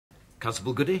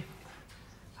Constable Goody,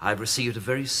 I've received a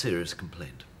very serious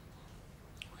complaint.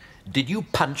 Did you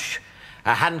punch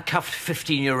a handcuffed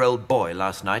 15-year-old boy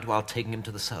last night while taking him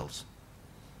to the cells?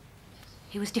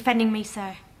 He was defending me,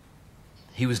 sir.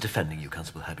 He was defending you,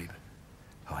 Constable Habib.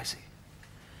 Oh, I see.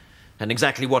 And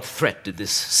exactly what threat did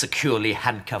this securely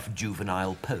handcuffed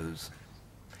juvenile pose?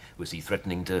 Was he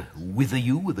threatening to wither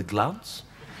you with a glance?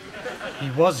 He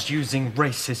was using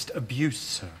racist abuse,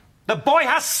 sir. The boy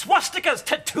has swastikas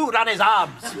tattooed on his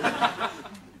arms.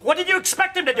 What did you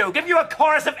expect him to do? Give you a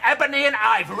chorus of ebony and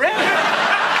ivory?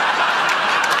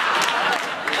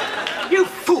 You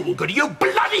fool, Goody, you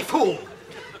bloody fool!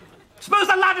 Suppose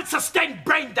the lad had sustained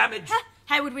brain damage.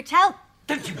 How would we tell?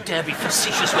 Don't you dare be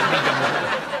facetious with me, young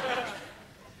woman.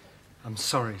 I'm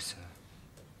sorry, sir.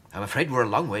 I'm afraid we're a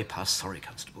long way past sorry,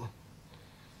 Constable.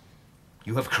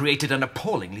 You have created an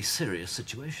appallingly serious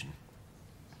situation.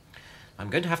 I'm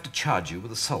going to have to charge you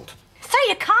with assault. Sir,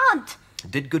 you can't!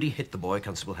 Did Goody hit the boy,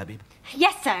 Constable Habib?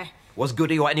 Yes, sir. Was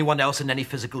Goody or anyone else in any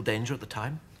physical danger at the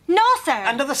time? No, sir.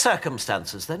 Under the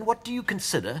circumstances, then, what do you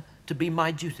consider to be my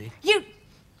duty?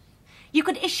 You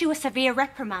could issue a severe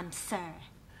reprimand, sir.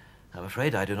 I'm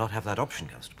afraid I do not have that option,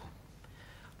 Constable.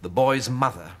 The boy's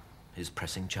mother is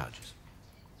pressing charges.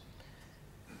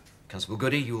 Constable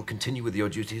Goody, you will continue with your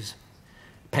duties,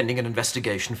 pending an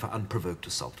investigation for unprovoked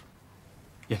assault.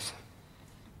 Yes, sir.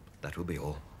 That will be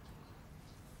all.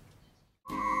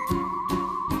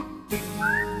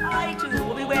 I too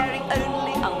will be